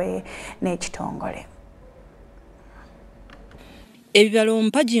waabwe n'ekitongole. Ebibalo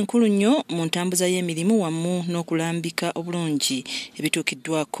mpagi nkulu nnyo mu ntambuza y'emirimu wamu n'okulambika obulungi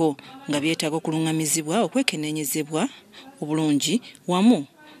ebituukiddwako nga byetaaga okulungamizibwa okwekennenyezebwa obulungi wamu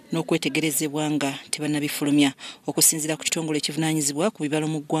n'okwetegerezebwa nga tebannabifulumya okusinziira ku kitongole ekivunaanyizibwa ku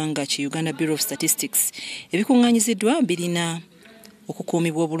bibalo mu ggwanga ki Uganda Bureau of Statistics. Ebikuŋŋaanyiziddwa birina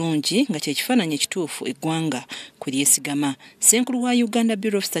okukuumibwa obulungi nga kyekifaananyi ekituufu eggwanga kwe lyesigama. Ssenkulu wa Uganda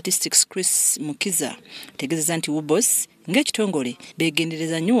Bureau of Statistics Chris Mukiza ategeezezza nti UBC ng'ekitongole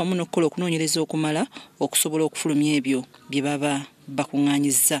beegendereza nnyo wamu n'okukola okunoonyereza okumala okusobola okufulumya ebyo bye baba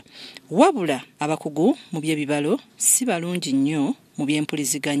bakuŋŋaanyizza. Wabula abakugu mu by'ebibalo si balungi nnyo mu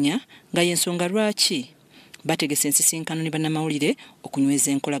by'empuliziganya nga y'ensonga lwaki bategese ensisinkano ne bannamawulire okunyweza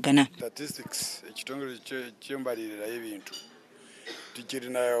enkolagana. Statistics ekitongole kyembalirirayo ebintu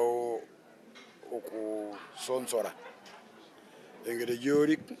tikirinayo okusonsora engeri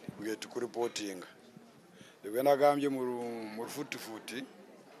gy'oli ngetukuripotinga ebwe nagambye mu rufutifuti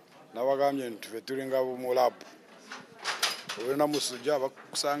nabagambye nti ffe tulinga mu labu olina musujja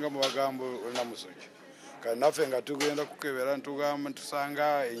bakusanga mu bagambo olina musujja kale naffe nga tugenda kukebera ntugamba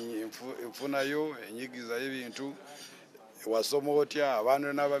tusanga enfunayo enyigiza y'ebintu wasoma otya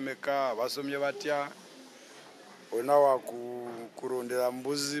abaana n'abameka basomye batya olina wakurondera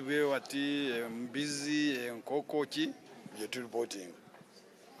mbuzi bwe wati embizi enkoko ki bye turipotinga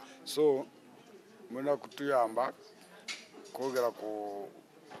so muna kutuyamba kwogera ku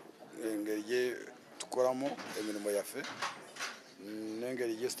engeri gye tukolamo emirimu yaffe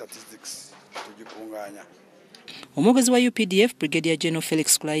n'engeri gye statistics tugikuŋŋaanya. Omwogezi wa UPDF Brigadier General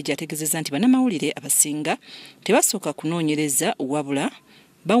Felix Kulaija ategeezezza nti bannamawulire abasinga tebasooka kunoonyereza wabula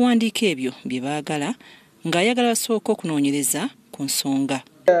bawandiika ebyo bye baagala ng'ayagala basooka okunoonyereza ku nsonga.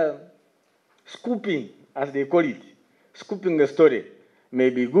 Scooping, as they call it, scooping a story may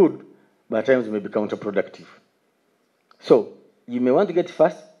be good, but at times may be counterproductive. So, you may want to get it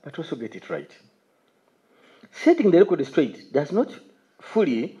fast, but also get it right. Setting the record straight does not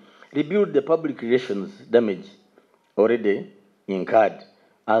fully rebuild the public relations damage already incurred,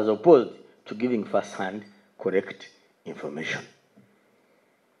 as opposed to giving first-hand correct information.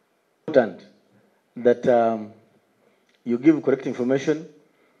 Important that you give correct information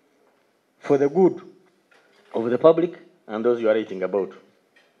for the good of the public and those you are writing about.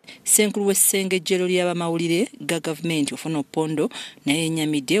 Senkulu w'essengejjero ly'abamawulire ga gavumenti ofuna opondo naye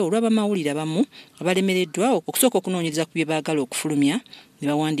ennyamidde olw'abamawulire abamu abalemereddwa okusooka okunoonyereza ku bye baagala okufulumya ne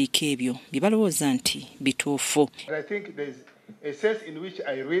bawandiika ebyo bye balowooza nti bituufu. I think there is a sense in which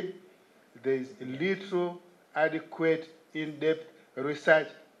I read there is little adequate in-depth research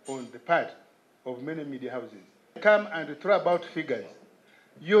on the part of many media houses. Come and throw about figures.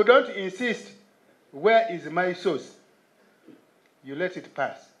 You don't insist, where is my source? You let it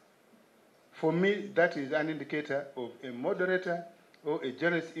pass. For me, that is an indicator of a moderator or a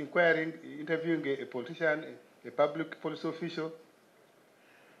journalist interviewing a politician, a public policy official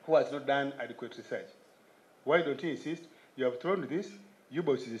who has not done adequate research. Why don't you insist? You have thrown this,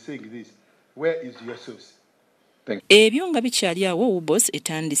 UBC is saying this. Where is your source? Ebyo nga bikyali awo UBC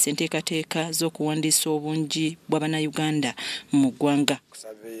etandise enteekateeka z'okuwandiisa obungi bw'Abannayuganda mu ggwanga.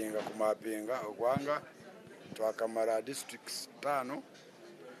 Kusavinga kumapinga ogwanga twakamara districts 5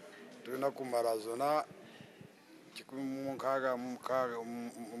 tulina kumara zona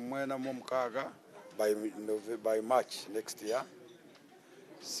 16 by March next year.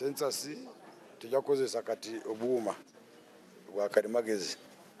 Census tujja kukozesa kati obuuma bwa kalimagezi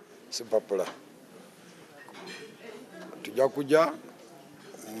simpapula. Tujja kujja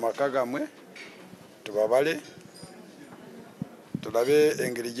mu maka gamwe tubabale tulabe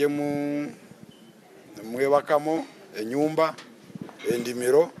engeri gye mwebakamo enyumba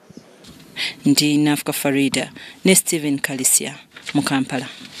endimiro. Ndi Nafuka Farida ne Stephen Kalisia mu Kampala.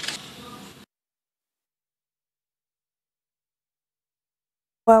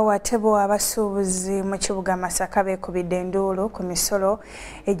 Watebo abasuubuzi mu kibuga Masaka beekubidde enduulu ku misolo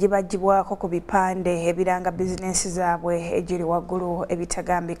egibagibwako ku bipande ebiranga bizinensi zaabwe egiri waggulu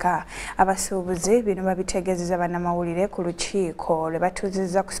ebitagambika. Abasuubuzi bino babitegeezezza bannamawulire ku lukiiko lwe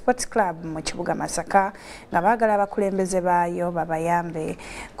batuuzizza ku Sports Club mu kibuga Masaka nga baagala abakulembeze baayo babayambe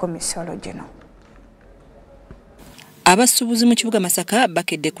ku misolo gino. Abasuubuzi mu kibuga Masaka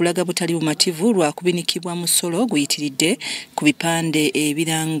bakedde kulaga butali bumativu lwa kubinikibwa musolo guyitiridde ku bipande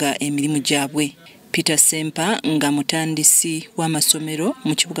ebiranga emirimu gyabwe. Peter Sempa nga mutandisi w'amasomero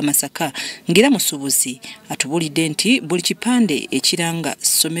mu kibuga Masaka ngira musuubuzi atubulidde nti buli kipande ekiranga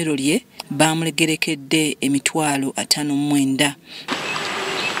ssomero lye bamulegerekedde emitwalo 59.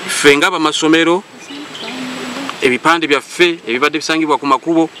 Ffe nga abamasomero ebipande byaffe ebibadde bisangibwa ku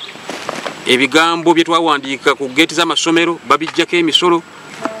makubo ebigambo bye twawandiika ku geeti z'amasomero babijjako emisolo.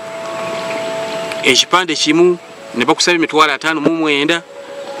 Ekipande kimu ne bakusaba emitwalo 59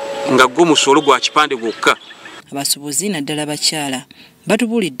 nga gwo musolo gwa kipande gwokka. Abasuubuzi naddala bakyala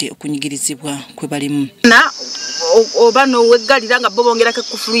batubulidde okunyigirizibwa kwe balimu. Oba n'oweggalira nga bo bongerako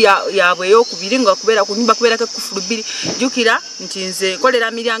ekkufulu yaabwe ey'okubiri nga kubeera ku nnyumba kubeerako ekkufulu 2. Jjukira nti nze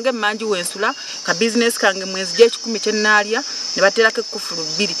nkolera miryango emmanju wensula ka bizinesi kange mwezi gy'ekikumi kye nnaalya ne bateerako ekkufulu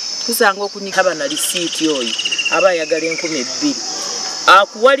 2. Tusanga okunyiga abana lisiiti oyo aba ayagala 10,200.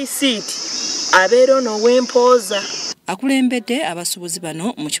 Akuwa lisiiti abeera onowempooza. Akulembedde abasuubuzi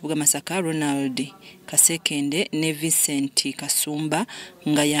bano mu kibuga Masaka Ronald Kasekende ne Vincent Kasumba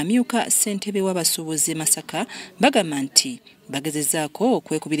nga yamyuka ssentebe w'abasuubuzi Masaka bagamba nti bagezezaako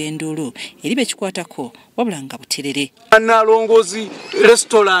okwekubira enduulu eri bekikwatako wabula nga buterere. Nalongozi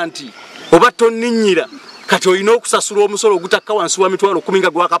restaurant oba tonninnyira kati olina okusasula omusolo ogutakka wansi wa mitwalo 10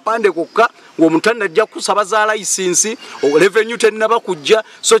 nga gwakapande kokka ng'omuntu annajja kusaba za layisinsi revenue tennaba kujja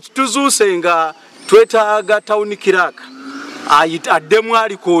so kituzuuse nga twetaaga town clerk addemu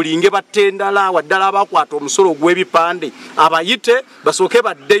alikoolinge battendala waddala abakwata omusolo gw'ebipande abayite basooke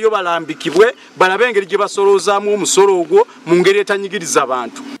baddeyo balambikibwe balabe engeri gye basolozaamu omusolo ogwo mu ngeri etanyigiriza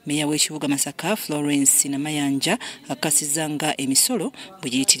abantu. Meya w'ekibuga Masaka Florence Namayanja akakasizza nga emisolo bwe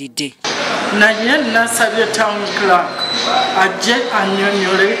giyitiridde. Naye nasabye town clerk ajje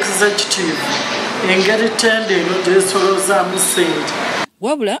annyonnyole executive engeri tendero gy'esolozaamu ssente.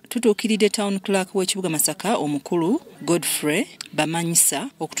 Wabula tutuukiridde town clerk w'ekibuga Masaka omukulu Godfrey Bamanyisa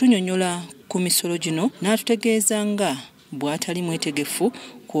okutunyonyola ku misolo gino n'atutegeeza nga bw'atali mwetegefu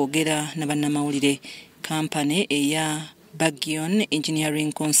kwogera na bannamawulire. Kampani eya Bagion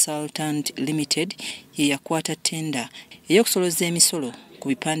Engineering Consultant Limited ye yakwata tenda ey'okusoloza emisolo ku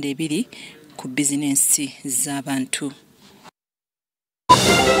bipande 2 ku bizinensi z'abantu.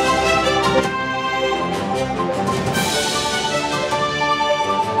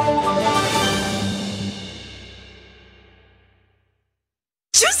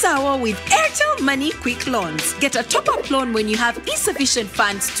 Choose our with Airtel Money Quick Loans. Get a top-up loan when you have insufficient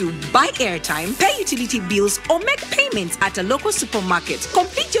funds to buy airtime, pay utility bills, or make payments at a local supermarket.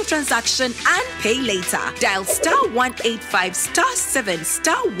 Complete your transaction and pay later. Dial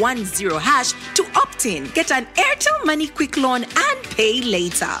 *185*7*10# to opt in. Get an Airtel Money Quick Loan and pay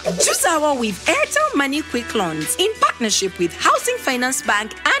later. Choose our with Airtel Money Quick Loans in partnership with Housing Finance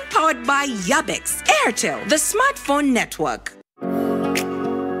Bank and powered by Yabex. Airtel, the smartphone network.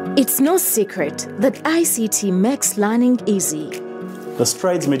 It's no secret that ICT makes learning easy. The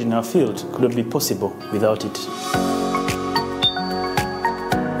strides made in our field could not be possible without it.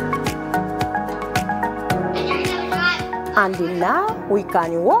 And now we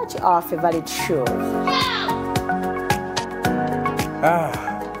can watch our favorite shows.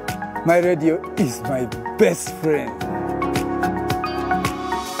 My radio is my best friend.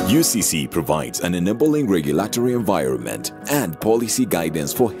 UCC provides an enabling regulatory environment and policy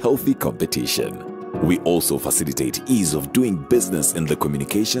guidance for healthy competition. We also facilitate ease of doing business in the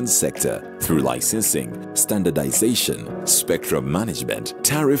communications sector through licensing, standardization, spectrum management,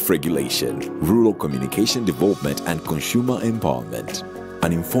 tariff regulation, rural communication development, and consumer empowerment.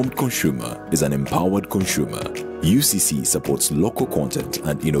 An informed consumer is an empowered consumer. UCC supports local content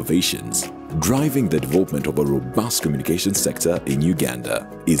and innovations. Driving the development of a robust communication sector in Uganda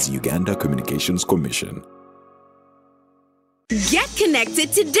is Uganda Communications Commission. Get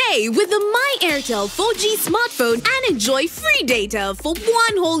connected today with the My Airtel 4G smartphone and enjoy free data for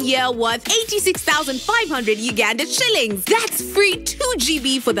 1 whole year worth 86,500 Uganda shillings. That's free 2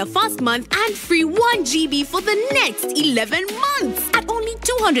 GB for the first month and free 1 GB for the next 11 months at only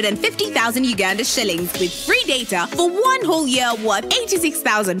 250,000 Uganda shillings with free data for 1 whole year worth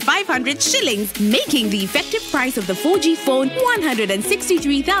 86,500 shillings, making the effective price of the 4G phone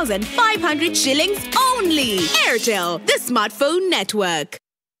 163,500 shillings only. Airtel, the smartphone network.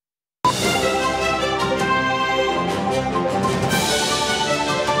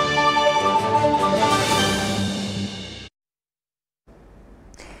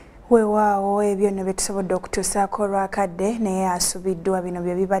 Weewaawo ebyo ne bitusobodde okutuusaako olwakadde naye asubiddwa bino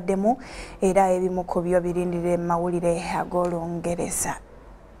bye bibaddemu era ebimu ku byo birindire mawulire ag'Olungereza.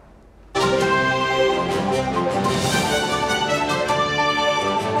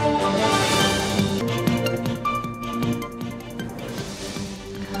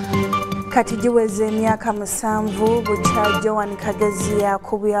 Kati giweze emyaka 7 bukya Joan Kagezi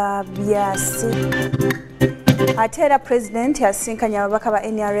yakubya byasi. Ate era Pulezidenti yasinkanya ababaka ba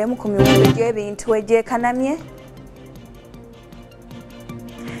NRM ku miwendo gy'ebintu egyekanamye.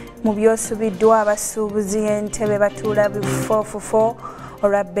 Mu byosubiddwa abasuubuzi entebe batuula bifofufo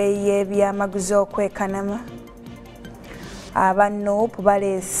olwa bbeeyi y'ebyamaguzi okwekanama. Aba NUP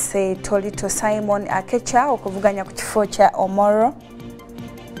baleese Tolito Simon Akecha okuvuganya ku kifo kya Omoro.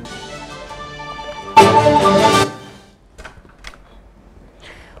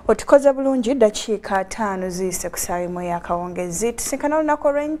 Otukoze bulungi dakiika 5 ziyise ku ssaawa emu ey'akawungezi. Tusinkana olunaku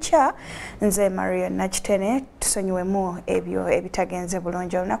olw'enkya, nze Marion Nakitene, tusonyiwemu ebyo ebitagenze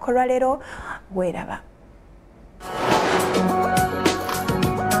bulungi olunaku olwaleero. Weeraba.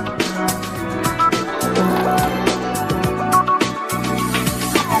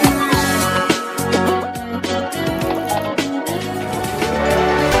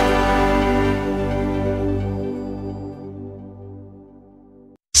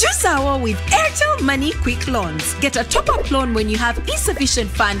 With Airtel Money Quick Loans. Get a top-up loan when you have insufficient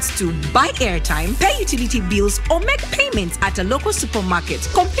funds to buy airtime, pay utility bills, or make payments at a local supermarket.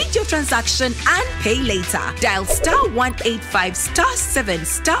 Complete your transaction and pay later. Dial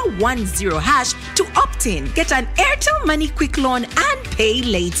 *185*7*10# to opt in. Get an Airtel Money Quick Loan and pay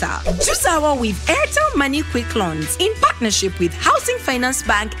later. Choose our with Airtel Money Quick Loans in partnership with Housing Finance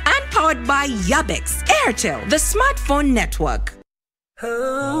Bank and powered by Yabex. Airtel, the smartphone network.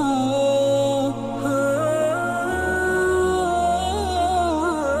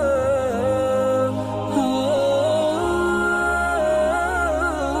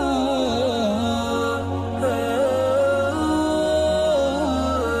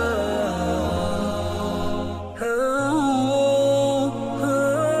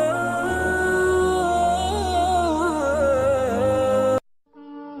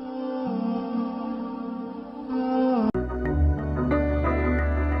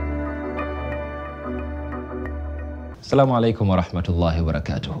 Assalamu alaikum wa rahmatullahi wa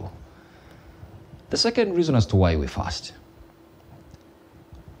barakatuhu. The second reason as to why we fast.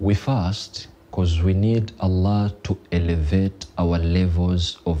 We fast because we need Allah to elevate our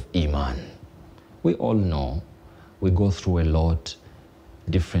levels of Iman. We all know we go through a lot,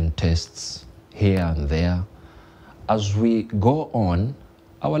 different tests here and there. As we go on,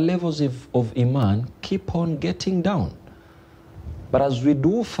 our levels of iman keep on getting down. But as we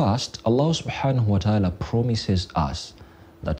do fast, Allah subhanahu wa ta'ala promises us